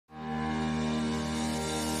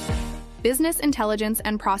Business intelligence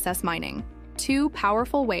and process mining, two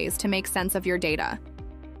powerful ways to make sense of your data.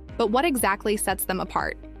 But what exactly sets them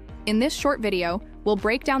apart? In this short video, we'll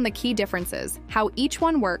break down the key differences, how each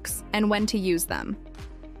one works, and when to use them.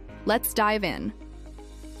 Let's dive in.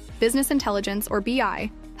 Business intelligence, or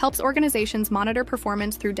BI, helps organizations monitor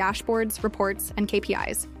performance through dashboards, reports, and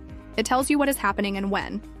KPIs. It tells you what is happening and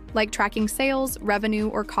when, like tracking sales, revenue,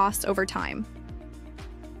 or costs over time.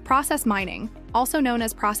 Process mining, also known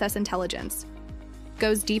as process intelligence,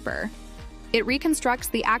 goes deeper. It reconstructs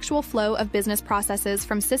the actual flow of business processes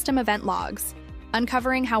from system event logs,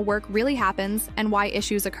 uncovering how work really happens and why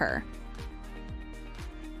issues occur.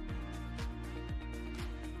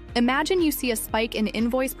 Imagine you see a spike in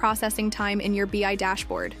invoice processing time in your BI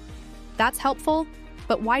dashboard. That's helpful,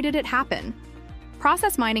 but why did it happen?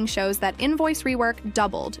 Process mining shows that invoice rework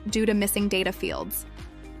doubled due to missing data fields.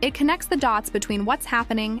 It connects the dots between what's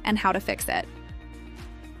happening and how to fix it.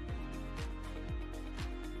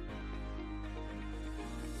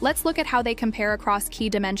 Let's look at how they compare across key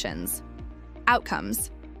dimensions. Outcomes.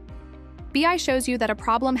 BI shows you that a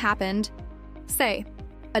problem happened, say,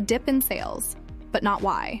 a dip in sales, but not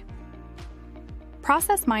why.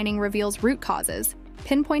 Process mining reveals root causes,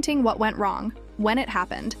 pinpointing what went wrong, when it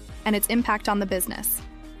happened, and its impact on the business.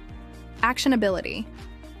 Actionability.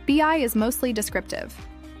 BI is mostly descriptive.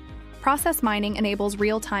 Process mining enables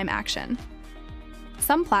real-time action.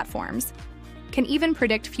 Some platforms can even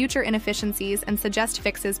predict future inefficiencies and suggest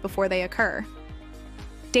fixes before they occur.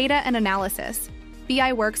 Data and analysis.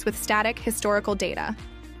 BI works with static, historical data.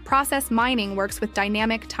 Process mining works with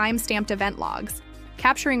dynamic, time-stamped event logs,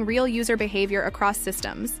 capturing real user behavior across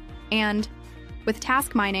systems. And with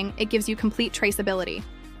task mining, it gives you complete traceability.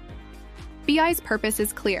 BI's purpose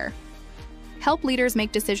is clear. Help leaders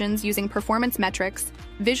make decisions using performance metrics,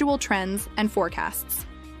 visual trends, and forecasts.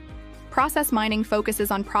 Process mining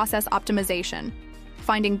focuses on process optimization,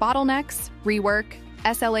 finding bottlenecks, rework,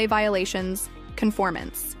 SLA violations,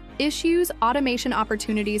 conformance issues, automation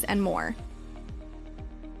opportunities, and more.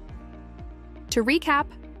 To recap,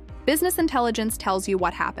 business intelligence tells you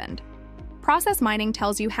what happened. Process mining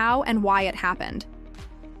tells you how and why it happened,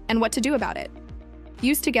 and what to do about it.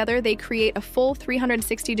 Used together, they create a full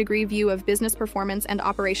 360-degree view of business performance and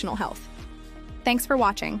operational health. Thanks for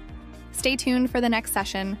watching. Stay tuned for the next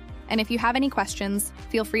session, and if you have any questions,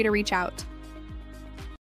 feel free to reach out.